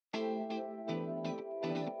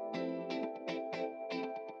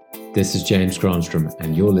This is James Granstrom,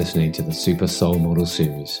 and you're listening to the Super Soul Model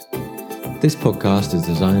series. This podcast is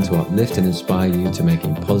designed to uplift and inspire you to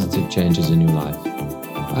making positive changes in your life.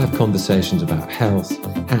 I have conversations about health,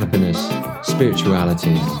 happiness,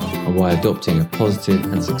 spirituality, and why adopting a positive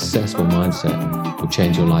and successful mindset will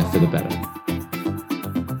change your life for the better.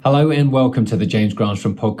 Hello and welcome to the James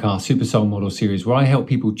Granstrom podcast Super Soul Model series, where I help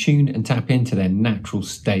people tune and tap into their natural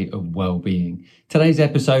state of well-being. Today's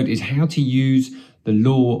episode is how to use the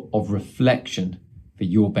law of reflection for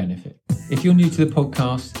your benefit. If you're new to the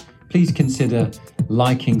podcast, please consider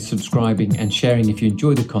liking, subscribing, and sharing if you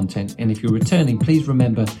enjoy the content. And if you're returning, please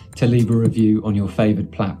remember to leave a review on your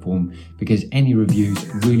favored platform, because any reviews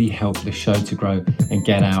really help the show to grow and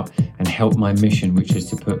get out and help my mission, which is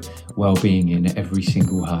to put well-being in every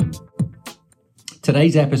single home.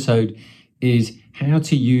 Today's episode is how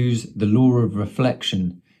to use the law of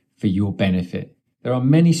reflection for your benefit. There are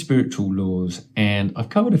many spiritual laws, and I've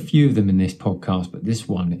covered a few of them in this podcast, but this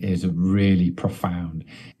one is really profound.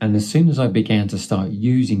 And as soon as I began to start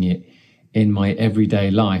using it in my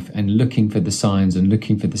everyday life and looking for the signs and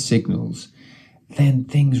looking for the signals, then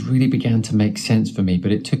things really began to make sense for me.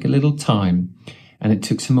 But it took a little time, and it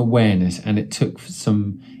took some awareness, and it took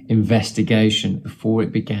some investigation before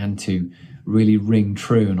it began to really ring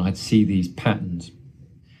true and I'd see these patterns.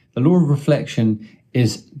 The law of reflection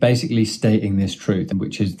is basically stating this truth,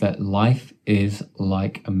 which is that life is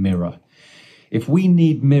like a mirror. If we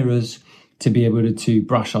need mirrors to be able to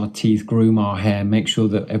brush our teeth, groom our hair, make sure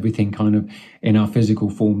that everything kind of in our physical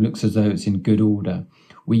form looks as though it's in good order,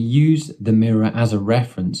 we use the mirror as a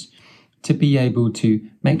reference to be able to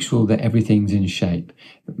make sure that everything's in shape,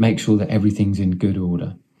 make sure that everything's in good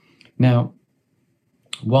order. Now,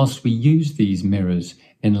 whilst we use these mirrors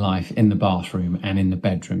in life, in the bathroom and in the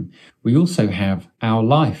bedroom, we also have our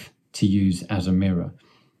life to use as a mirror,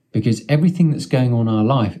 because everything that's going on in our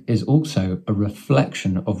life is also a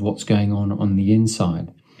reflection of what's going on the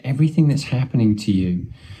inside. Everything that's happening to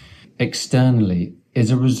you externally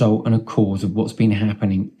is a result and a cause of what's been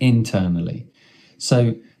happening internally.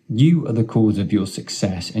 So you are the cause of your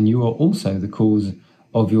success, and you are also the cause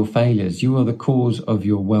of your failures. You are the cause of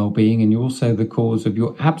your well-being, and you're also the cause of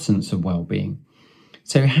your absence of well-being.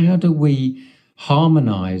 So how do we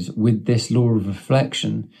harmonize with this law of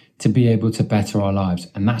reflection to be able to better our lives?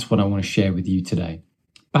 And that's what I want to share with you today.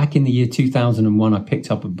 Back in the year 2001, I picked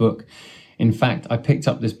up a book. In fact, I picked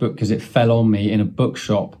up this book because it fell on me in a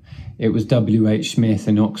bookshop. It was W.H. Smith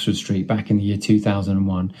in Oxford Street back in the year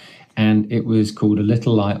 2001. And it was called A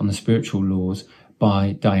Little Light on the Spiritual Laws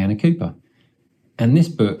by Diana Cooper. And this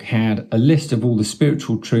book had a list of all the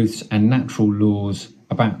spiritual truths and natural laws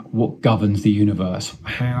about what governs the universe,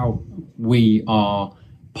 how we are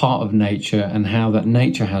part of nature, and how that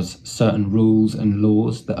nature has certain rules and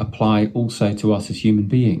laws that apply also to us as human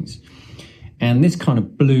beings. And this kind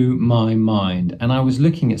of blew my mind. And I was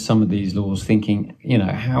looking at some of these laws thinking,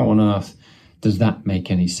 how on earth does that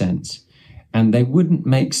make any sense? And they wouldn't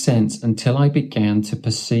make sense until I began to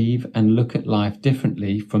perceive and look at life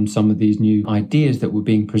differently from some of these new ideas that were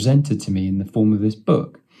being presented to me in the form of this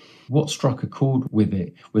book. What struck a chord with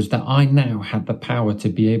it was that I now had the power to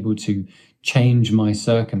be able to change my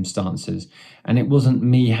circumstances. And it wasn't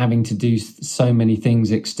me having to do so many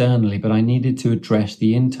things externally, but I needed to address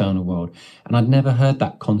the internal world. And I'd never heard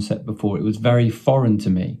that concept before. It was very foreign to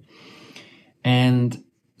me. And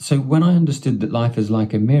so when I understood that life is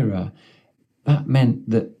like a mirror, that meant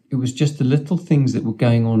that it was just the little things that were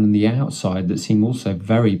going on in the outside that seemed also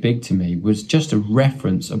very big to me was just a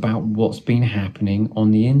reference about what's been happening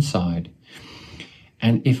on the inside.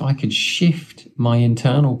 And if I could shift my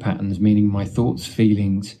internal patterns, meaning my thoughts,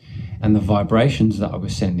 feelings, and the vibrations that I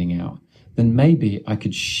was sending out, then maybe I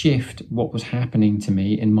could shift what was happening to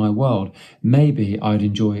me in my world. Maybe I'd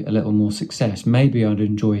enjoy a little more success. Maybe I'd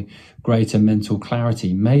enjoy greater mental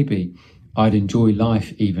clarity. Maybe I'd enjoy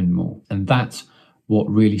life even more. And that's what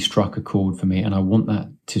really struck a chord for me. And I want that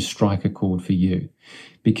to strike a chord for you.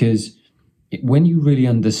 Because when you really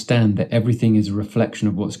understand that everything is a reflection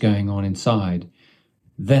of what's going on inside,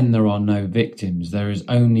 then there are no victims. There is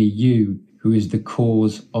only you who is the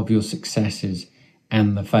cause of your successes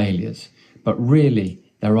and the failures. But really,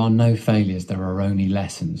 there are no failures. There are only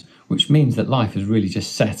lessons, which means that life is really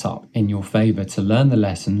just set up in your favor to learn the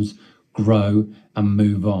lessons, grow, and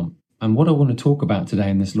move on. And what I want to talk about today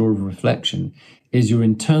in this law of reflection is your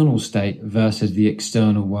internal state versus the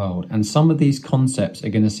external world. And some of these concepts are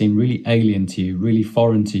going to seem really alien to you, really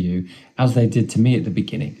foreign to you, as they did to me at the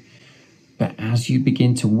beginning. But as you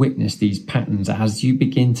begin to witness these patterns, as you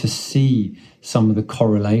begin to see some of the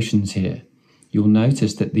correlations here, you'll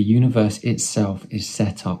notice that the universe itself is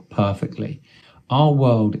set up perfectly. our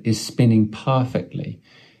world is spinning perfectly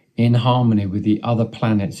in harmony with the other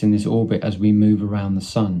planets in this orbit as we move around the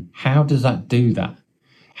sun. How does that do that?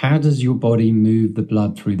 How does your body move the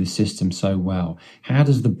blood through the system so well? How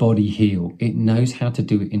does the body heal? It knows how to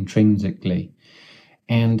do it intrinsically.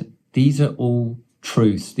 And these are all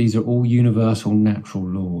truths. These are all universal natural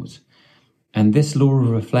laws. And this law of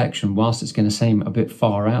reflection, whilst it's going to seem a bit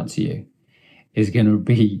far out to you, is going to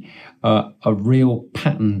be a real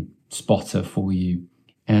pattern spotter for you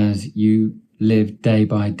as you live day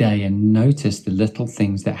by day and notice the little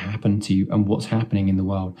things that happen to you and what's happening in the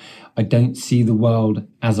world. I don't see the world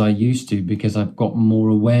as I used to because I've got more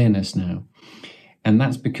awareness now. And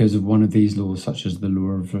that's because of one of these laws, such as the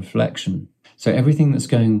law of reflection. So everything that's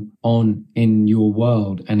going on in your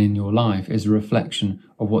world and in your life is a reflection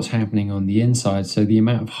of what's happening on the inside. So the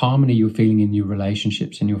amount of harmony you're feeling in your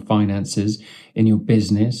relationships, in your finances, in your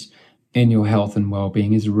business, in your health and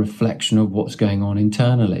well-being is a reflection of what's going on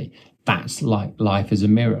internally. That's like life is a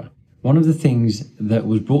mirror. One of the things that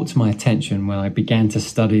was brought to my attention when I began to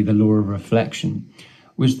study the law of reflection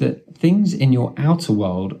was that things in your outer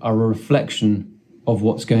world are a reflection of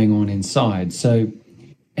what's going on inside. So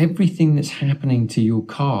everything that's happening to your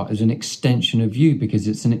car is an extension of you because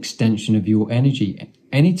it's an extension of your energy.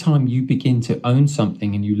 Anytime you begin to own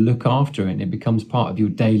something and you look after it and it becomes part of your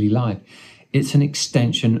daily life, it's an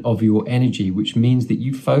extension of your energy, which means that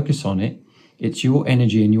you focus on it. It's your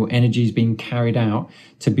energy, and your energy is being carried out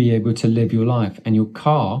to be able to live your life. And your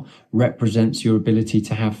car represents your ability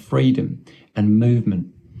to have freedom and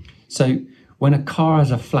movement. So when a car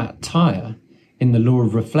has a flat tire, in the law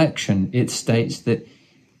of reflection, it states that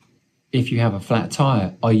if you have a flat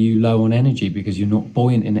tire, are you low on energy because you're not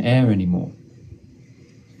buoyant in air anymore?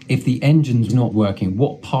 If the engine's not working,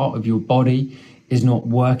 what part of your body is not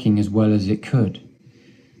working as well as it could?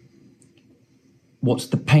 What's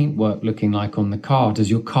the paintwork looking like on the car?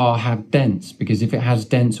 Does your car have dents? Because if it has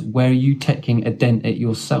dents, where are you taking a dent at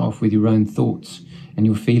yourself with your own thoughts and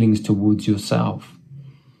your feelings towards yourself?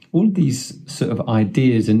 All of these sort of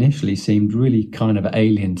ideas initially seemed really kind of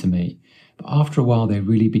alien to me. But after a while, they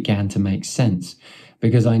really began to make sense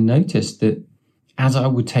because I noticed that as I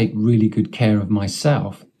would take really good care of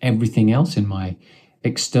myself, everything else in my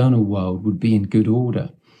external world would be in good order.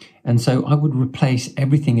 And so I would replace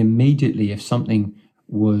everything immediately if something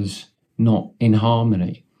was not in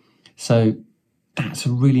harmony. So that's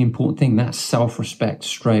a really important thing. That's self-respect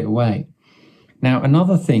straight away. Now,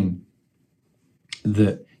 another thing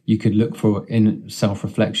that you could look for in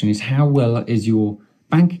self-reflection is how well is your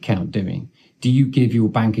bank account doing? Do you give your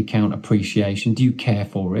bank account appreciation? Do you care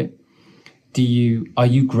for it? Are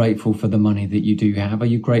you grateful for the money that you do have? Are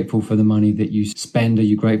you grateful for the money that you spend? Are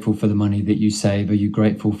you grateful for the money that you save? Are you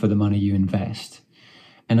grateful for the money you invest?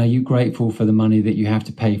 And are you grateful for the money that you have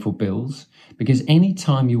to pay for bills? Because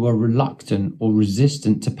anytime you are reluctant or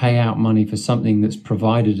resistant to pay out money for something that's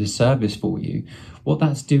provided a service for you, what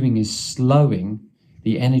that's doing is slowing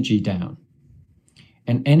the energy down.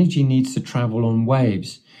 And energy needs to travel on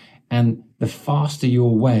waves. And the faster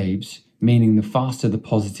your waves, meaning the faster the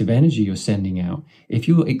positive energy you're sending out, if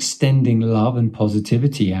you're extending love and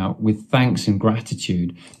positivity out with thanks and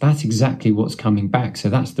gratitude, that's exactly what's coming back. So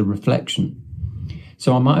that's the reflection.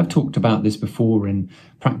 So I might have talked about this before in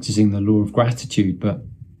practicing the law of gratitude, but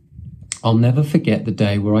I'll never forget the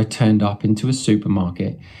day where I turned up into a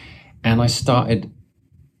supermarket and I started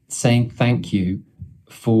saying thank you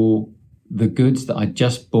for the goods that I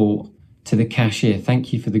just bought to the cashier.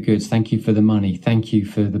 Thank you for the goods. Thank you for the money. Thank you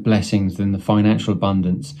for the blessings and the financial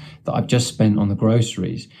abundance that I've just spent on the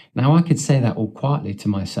groceries. Now I could say that all quietly to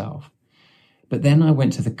myself. But then I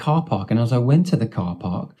went to the car park, and as I went to the car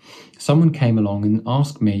park, someone came along and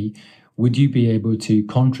asked me, would you be able to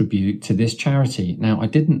contribute to this charity? Now I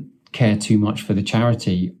didn't care too much for the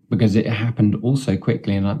charity because it happened all so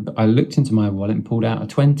quickly. And I looked into my wallet and pulled out a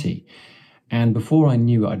 20. And before I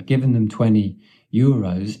knew it, I'd given them 20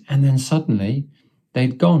 euros, and then suddenly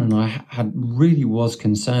they'd gone, and I really was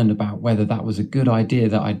concerned about whether that was a good idea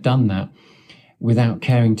that I'd done that without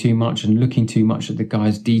caring too much and looking too much at the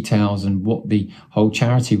guy's details and what the whole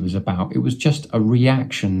charity was about. It was just a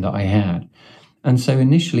reaction that I had. And so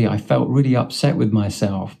initially I felt really upset with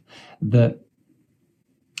myself that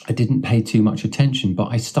I didn't pay too much attention, but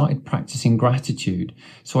I started practicing gratitude.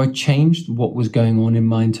 So I changed what was going on in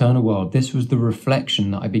my internal world. This was the reflection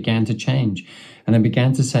that I began to change. And I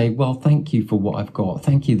began to say, well, thank you for what I've got.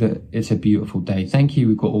 Thank you that it's a beautiful day. Thank you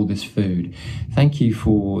we've got all this food. Thank you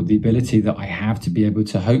for the ability that I have to be able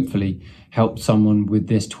to hopefully help someone with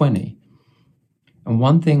this 20. And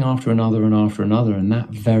one thing after another and after another, and that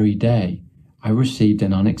very day, I received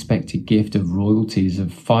an unexpected gift of royalties of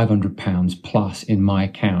 £500 plus in my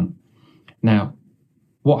account. Now,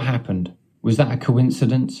 what happened? Was that a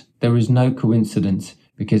coincidence? There is no coincidence,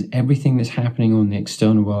 because everything that's happening on the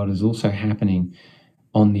external world is also happening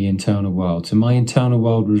on the internal world. So my internal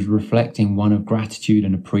world was reflecting one of gratitude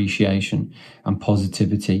and appreciation and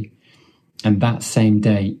positivity. And that same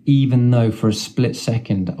day, even though for a split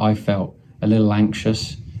second I felt a little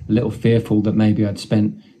anxious, a little fearful that maybe I'd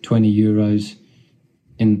spent €20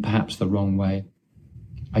 in perhaps the wrong way,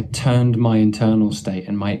 I turned my internal state,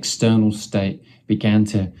 and my external state began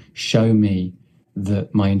to show me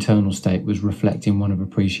that my internal state was reflecting one of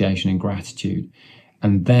appreciation and gratitude.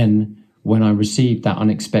 And then when I received that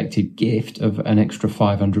unexpected gift of an extra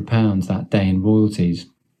 £500 that day in royalties,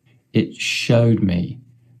 it showed me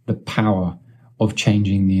the power of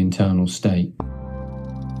changing the internal state.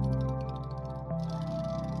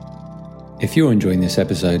 If you're enjoying this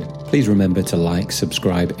episode, please remember to like,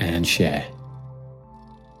 subscribe, and share.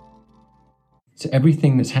 So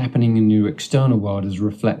everything that's happening in your external world is a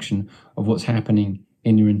reflection of what's happening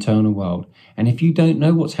in your internal world. And if you don't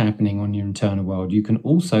know what's happening on your internal world, you can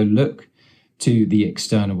also look to the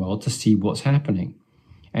external world to see what's happening.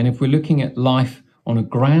 And if we're looking at life on a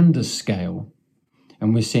grander scale,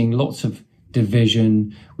 and we're seeing lots of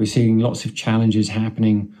division, we're seeing lots of challenges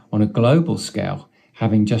happening on a global scale,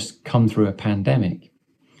 having just come through a pandemic,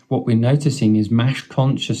 what we're noticing is mass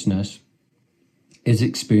consciousness is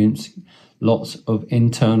experiencing lots of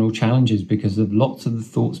internal challenges because of lots of the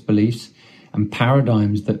thoughts, beliefs, and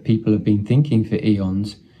paradigms that people have been thinking for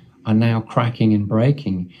eons are now cracking and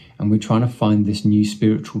breaking. And we're trying to find this new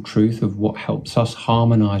spiritual truth of what helps us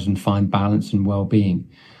harmonize and find balance and well-being.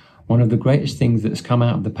 One of the greatest things that's come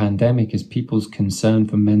out of the pandemic is people's concern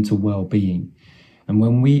for mental well-being. And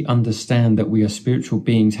when we understand that we are spiritual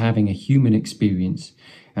beings having a human experience,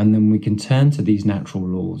 and then we can turn to these natural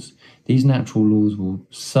laws will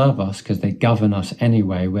serve us because they govern us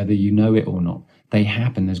anyway, whether you know it or not. They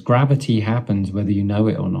happen. As gravity happens, whether you know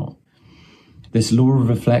it or not. This law of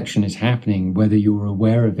reflection is happening, whether you're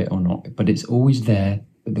aware of it or not, but it's always there.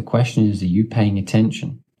 But the question is, are you paying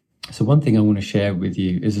attention? So one thing I want to share with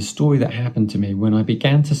you is a story that happened to me when I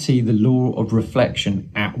began to see the law of reflection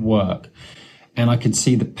at work. And I could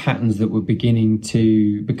see the patterns that were beginning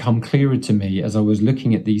to become clearer to me as I was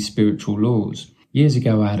looking at these spiritual laws. Years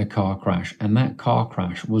ago, I had a car crash, and that car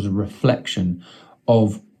crash was a reflection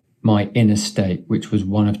of my inner state, which was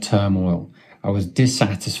one of turmoil. I was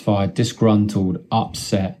dissatisfied, disgruntled,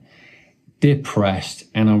 upset, depressed,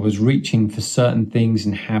 and I was reaching for certain things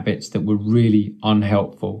and habits that were really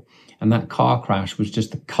unhelpful. And that car crash was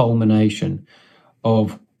just the culmination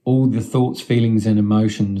of all the thoughts, feelings, and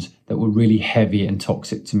emotions that were really heavy and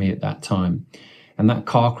toxic to me at that time. And that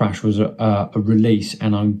car crash was a release,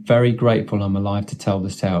 and I'm very grateful I'm alive to tell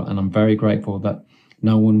this tale, and I'm very grateful that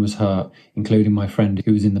no one was hurt, including my friend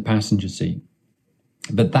who was in the passenger seat.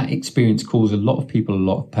 But that experience caused a lot of people a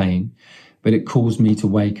lot of pain, but it caused me to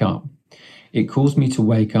wake up. It caused me to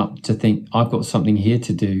wake up to think, I've got something here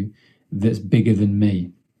to do that's bigger than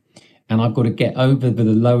me. And I've got to get over the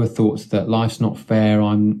lower thoughts that life's not fair,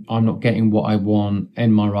 I'm not getting what I want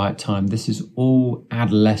in my right time. This is all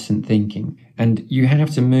adolescent thinking. And you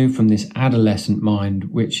have to move from this adolescent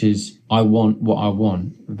mind, which is, I want what I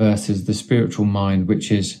want, versus the spiritual mind,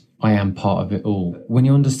 which is, I am part of it all. When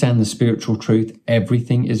you understand the spiritual truth,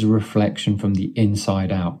 everything is a reflection from the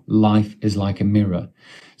inside out. Life is like a mirror.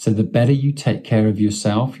 So the better you take care of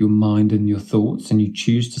yourself, your mind and your thoughts, and you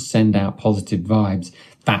choose to send out positive vibes,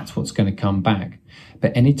 that's what's going to come back.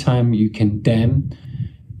 But anytime you condemn,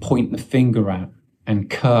 point the finger at,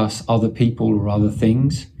 and curse other people or other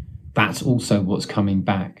things, that's also what's coming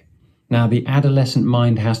back. Now, the adolescent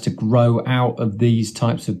mind has to grow out of these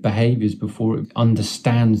types of behaviors before it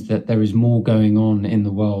understands that there is more going on in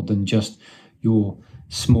the world than just your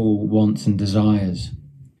small wants and desires.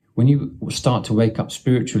 When you start to wake up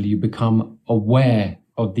spiritually, you become aware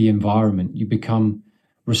of the environment. You become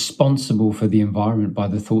responsible for the environment by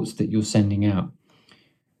the thoughts that you're sending out.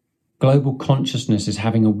 Global consciousness is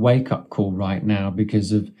having a wake-up call right now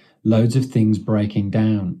because of loads of things breaking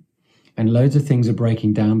down. And loads of things are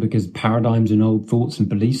breaking down because paradigms and old thoughts and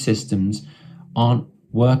belief systems aren't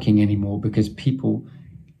working anymore because people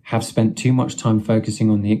have spent too much time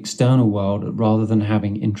focusing on the external world rather than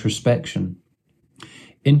having introspection.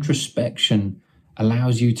 Introspection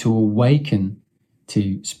allows you to awaken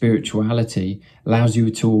to spirituality, allows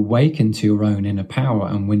you to awaken to your own inner power.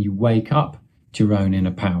 And when you wake up to your own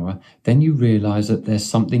inner power, then you realize that there's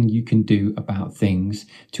something you can do about things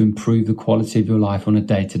to improve the quality of your life on a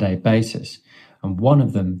day-to-day basis. And one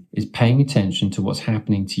of them is paying attention to what's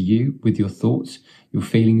happening to you with your thoughts, your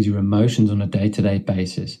feelings, your emotions on a day-to-day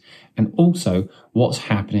basis, and also what's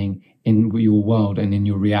happening in your world and in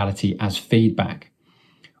your reality as feedback.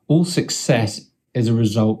 All success is a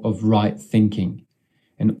result of right thinking,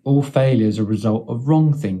 and all failure is a result of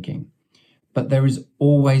wrong thinking. But there is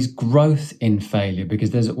always growth in failure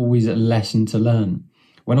because there's always a lesson to learn.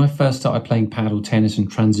 When I first started playing paddle tennis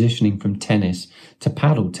and transitioning from tennis to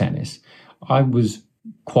paddle tennis, I was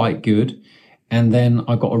quite good. And then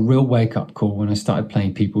I got a real wake-up call when I started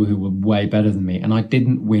playing people who were way better than me. And I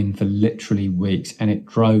didn't win for literally weeks. And it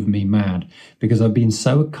drove me mad because I've been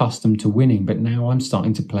so accustomed to winning. But now I'm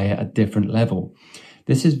starting to play at a different level.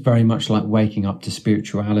 This is very much like waking up to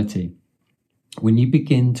spirituality. When you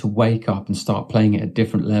begin to wake up and start playing at a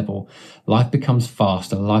different level, life becomes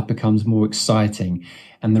faster, life becomes more exciting,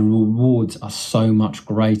 and the rewards are so much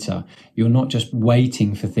greater. You're not just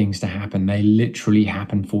waiting for things to happen. They literally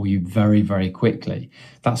happen for you very, very quickly.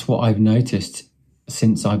 That's what I've noticed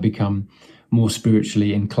since I've become more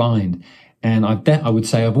spiritually inclined. And I would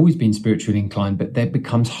say I've always been spiritually inclined, but that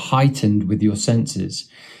becomes heightened with your senses.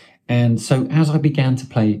 And so as I began to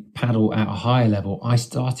play paddle at a higher level, I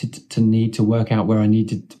started to need to work out where I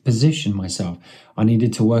needed to position myself. I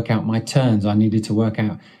needed to work out my turns. I needed to work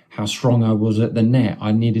out how strong I was at the net.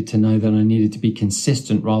 I needed to know that I needed to be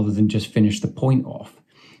consistent rather than just finish the point off.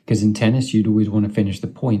 Because in tennis, you'd always want to finish the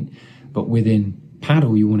point. But within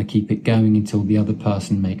paddle, you want to keep it going until the other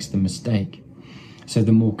person makes the mistake. So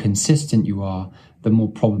the more consistent you are, the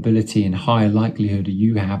more probability and higher likelihood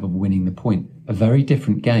you have of winning the point. A very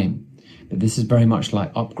different game. But this is very much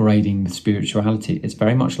like upgrading the spirituality. It's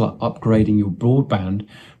very much like upgrading your broadband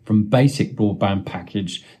from basic broadband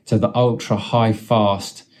package to the ultra high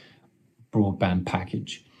fast broadband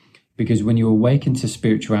package. Because when you awaken to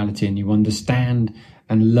spirituality and you understand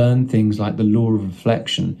and learn things like the law of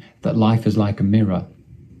reflection, that life is like a mirror,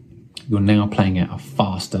 you're now playing at a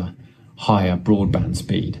faster, higher broadband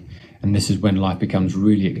speed. And this is when life becomes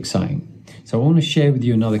really exciting. So I want to share with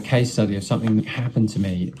you another case study of something that happened to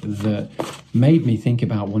me that made me think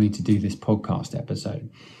about wanting to do this podcast episode.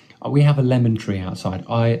 We have a lemon tree outside.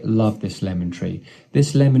 I love this lemon tree.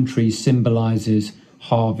 This lemon tree symbolizes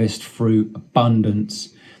harvest, fruit, abundance,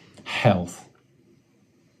 health.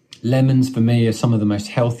 Lemons for me are some of the most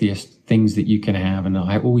healthiest things that you can have. And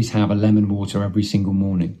I always have a lemon water every single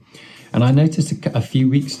morning. And I noticed a few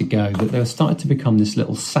weeks ago that there started to become this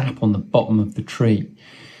little sap on the bottom of the tree.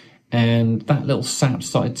 And that little sap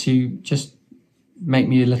started to just make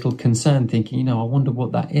me a little concerned, thinking, I wonder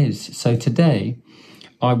what that is. So today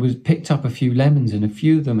I picked up a few lemons and a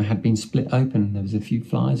few of them had been split open and there was a few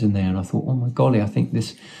flies in there. And I thought, oh my golly, I think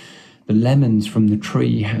the lemons from the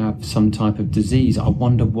tree have some type of disease. I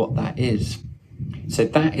wonder what that is. So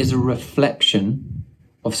that is a reflection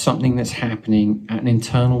of something that's happening at an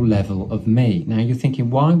internal level of me. Now you're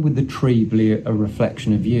thinking, why would the tree be a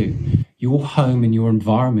reflection of you? Your home and your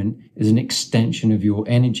environment is an extension of your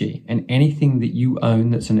energy, and anything that you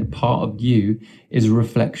own that's a part of you is a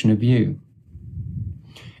reflection of you.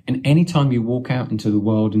 And anytime you walk out into the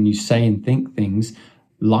world and you say and think things,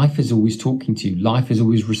 life is always talking to you. Life is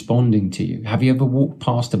always responding to you. Have you ever walked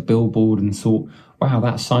past a billboard and thought, wow,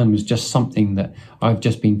 that sign was just something that I've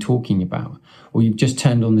just been talking about? Or you've just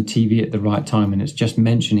turned on the TV at the right time and it's just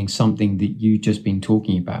mentioning something that you've just been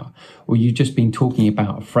talking about. Or you've just been talking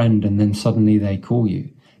about a friend and then suddenly they call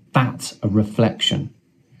you. That's a reflection.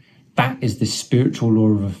 That is the spiritual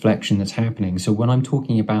law of reflection that's happening. So when I'm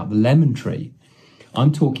talking about the lemon tree,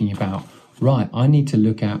 I'm talking about, right, I need to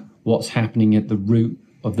look at what's happening at the root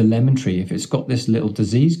of the lemon tree. If it's got this little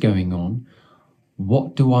disease going on,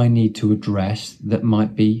 what do I need to address that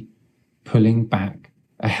might be pulling back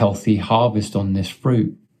a healthy harvest on this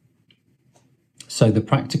fruit? So the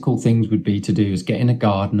practical things would be to do is get in a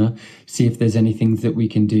gardener, see if there's anything that we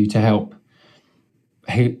can do to help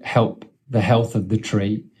the health of the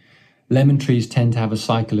tree. Lemon trees tend to have a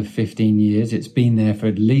cycle of 15 years. It's been there for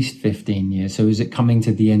at least 15 years. So is it coming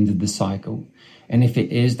to the end of the cycle? And if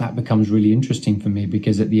it is, that becomes really interesting for me,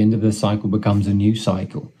 because at the end of the cycle becomes a new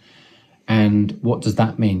cycle. And what does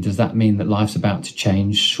that mean? Does that mean that life's about to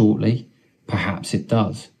change shortly? Perhaps it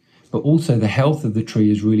does. But also the health of the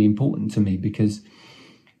tree is really important to me, because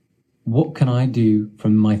what can I do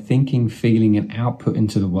from my thinking, feeling and output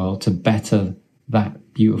into the world to better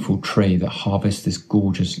that beautiful tree that harvests this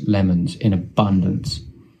gorgeous lemons in abundance?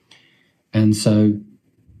 And so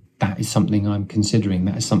that is something I'm considering.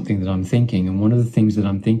 That is something that I'm thinking. And one of the things that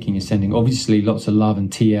I'm thinking is sending obviously lots of love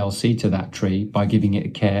and TLC to that tree by giving it a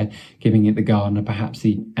care, giving it the gardener, perhaps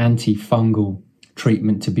the antifungal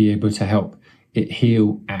treatment to be able to help it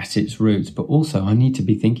heal at its roots. But also I need to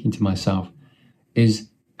be thinking to myself, is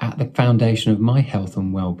at the foundation of my health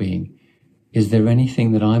and well-being, is there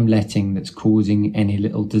anything that I'm letting that's causing any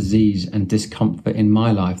little disease and discomfort in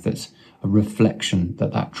my life that's a reflection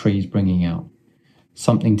that tree is bringing out?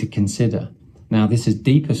 Something to consider. Now, this is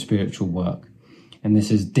deeper spiritual work and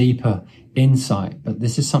this is deeper insight, but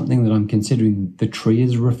this is something that I'm considering. The tree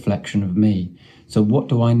is a reflection of me. So what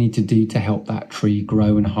do I need to do to help that tree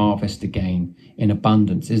grow and harvest again in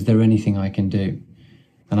abundance? Is there anything I can do?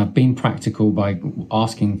 And I've been practical by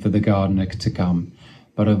asking for the gardener to come,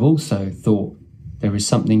 but I've also thought there is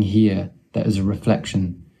something here that is a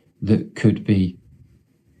reflection that could be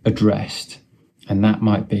addressed. And that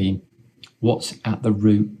might be what's at the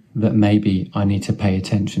root that maybe I need to pay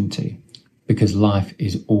attention to. Because life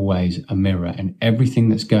is always a mirror and everything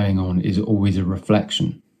that's going on is always a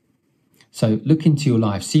reflection. So look into your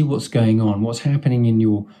life, see what's going on, what's happening in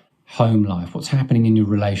your home life, what's happening in your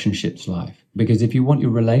relationships life. Because if you want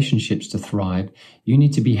your relationships to thrive, you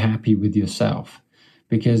need to be happy with yourself.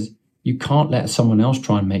 Because you can't let someone else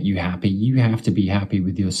try and make you happy. You have to be happy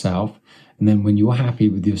with yourself. And then when you're happy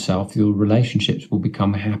with yourself, your relationships will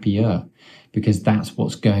become happier. Because that's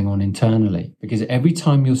what's going on internally. Because every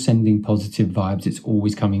time you're sending positive vibes, it's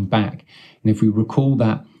always coming back. And if we recall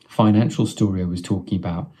that financial story I was talking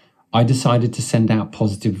about, I decided to send out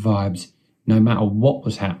positive vibes no matter what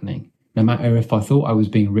was happening, no matter if I thought I was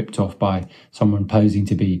being ripped off by someone posing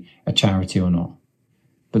to be a charity or not.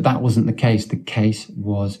 But that wasn't the case. The case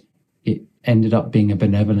was it ended up being a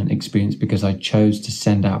benevolent experience because I chose to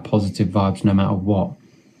send out positive vibes no matter what.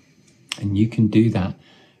 And you can do that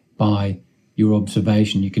by your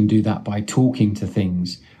observation. You can do that by talking to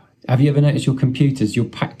things. Have you ever noticed your computer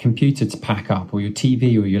to pack up, or your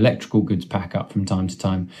TV or your electrical goods pack up from time to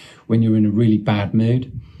time when you're in a really bad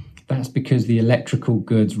mood? That's because the electrical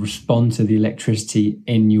goods respond to the electricity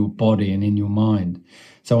in your body and in your mind.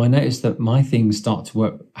 So I noticed that my things start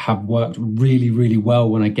to have worked really, really well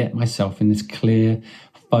when I get myself in this clear,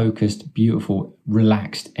 focused, beautiful,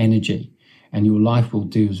 relaxed energy. And your life will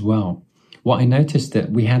do as well. What I noticed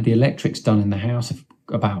that we had the electrics done in the house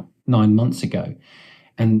about 9 months ago.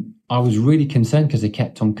 And I was really concerned because they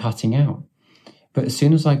kept on cutting out. But as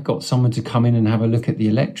soon as I got someone to come in and have a look at the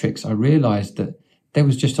electrics, I realized that they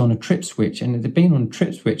was just on a trip switch, and it had been on a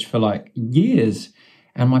trip switch for like years.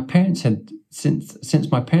 And my parents had,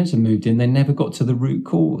 since my parents had moved in, they never got to the root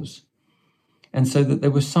cause. And so that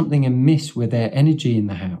there was something amiss with their energy in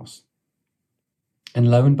the house. And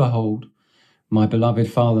lo and behold, my beloved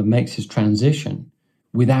father makes his transition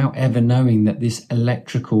without ever knowing that this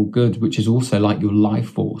electrical good, which is also like your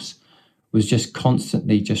life force, was just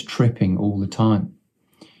constantly just tripping all the time.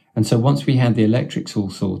 And so once we had the electrics all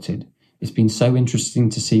sorted, it's been so interesting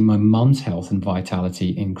to see my mum's health and vitality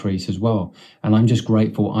increase as well. And I'm just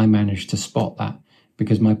grateful I managed to spot that,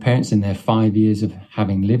 because my parents in their 5 years of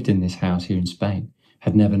having lived in this house here in Spain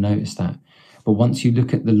had never noticed that. But once you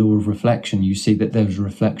look at the law of reflection, you see that there's a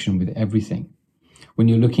reflection with everything. When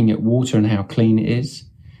you're looking at water and how clean it is,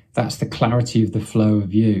 that's the clarity of the flow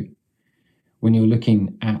of you. When you're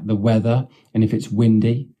looking at the weather, and if it's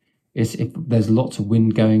windy, if there's lots of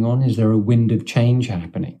wind going on, is there a wind of change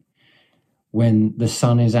happening? When the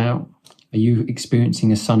sun is out, are you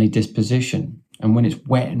experiencing a sunny disposition? And when it's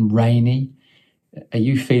wet and rainy, are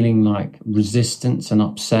you feeling like resistance and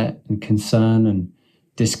upset and concern and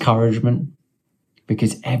discouragement?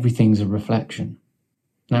 Because everything's a reflection.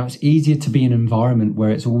 Now, it's easier to be in an environment where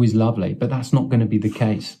it's always lovely, but that's not going to be the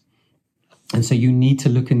case. And so you need to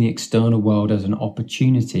look in the external world as an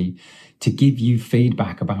opportunity to give you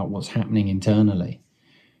feedback about what's happening internally.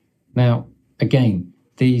 Now, again,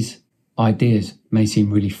 these ideas may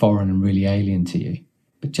seem really foreign and really alien to you,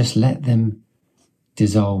 but just let them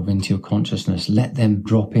dissolve into your consciousness. Let them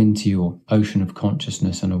drop into your ocean of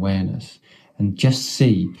consciousness and awareness, and just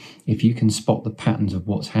see if you can spot the patterns of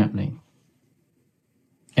what's happening.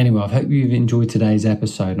 Anyway, I hope you've enjoyed today's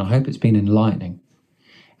episode, and I hope it's been enlightening.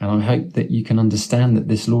 And I hope that you can understand that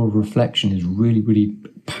this law of reflection is really, really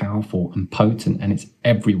powerful and potent, and it's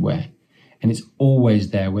everywhere. And it's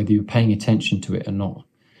always there, whether you're paying attention to it or not.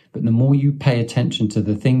 But the more you pay attention to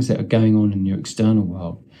the things that are going on in your external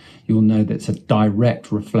world, you'll know that it's a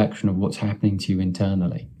direct reflection of what's happening to you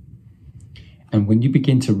internally. And when you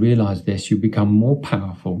begin to realize this, you become more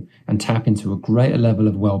powerful and tap into a greater level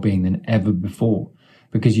of well-being than ever before,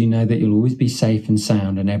 because you know that you'll always be safe and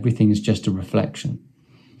sound, and everything is just a reflection.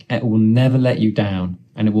 It will never let you down,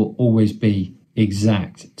 and it will always be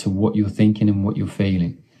exact to what you're thinking and what you're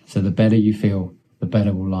feeling. So the better you feel, the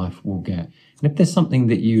better life will get. And if there's something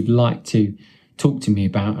that you'd like to talk to me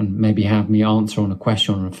about and maybe have me answer on a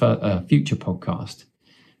question on a future podcast,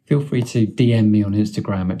 feel free to DM me on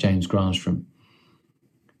Instagram at James Granstrom.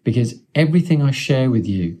 Because everything I share with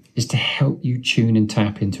you is to help you tune and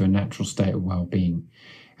tap into a natural state of well-being.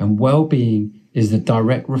 And well-being is the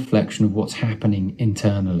direct reflection of what's happening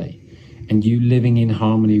internally, and you living in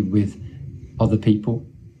harmony with other people,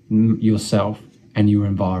 yourself, and your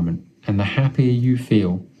environment. And the happier you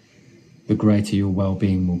feel, the greater your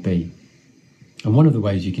well-being will be. And one of the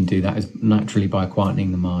ways you can do that is naturally by quietening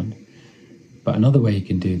the mind. But another way you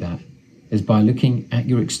can do that is by looking at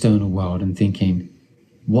your external world and thinking,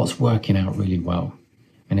 what's working out really well?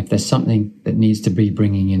 And if there's something that needs to be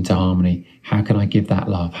bringing into harmony, how can I give that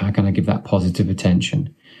love? How can I give that positive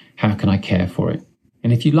attention? How can I care for it?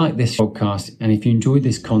 And if you like this podcast, and if you enjoyed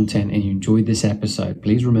this content and you enjoyed this episode,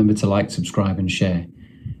 please remember to like, subscribe, and share.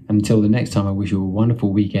 And until the next time, I wish you a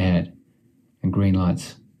wonderful week ahead, and green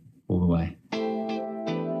lights all the way.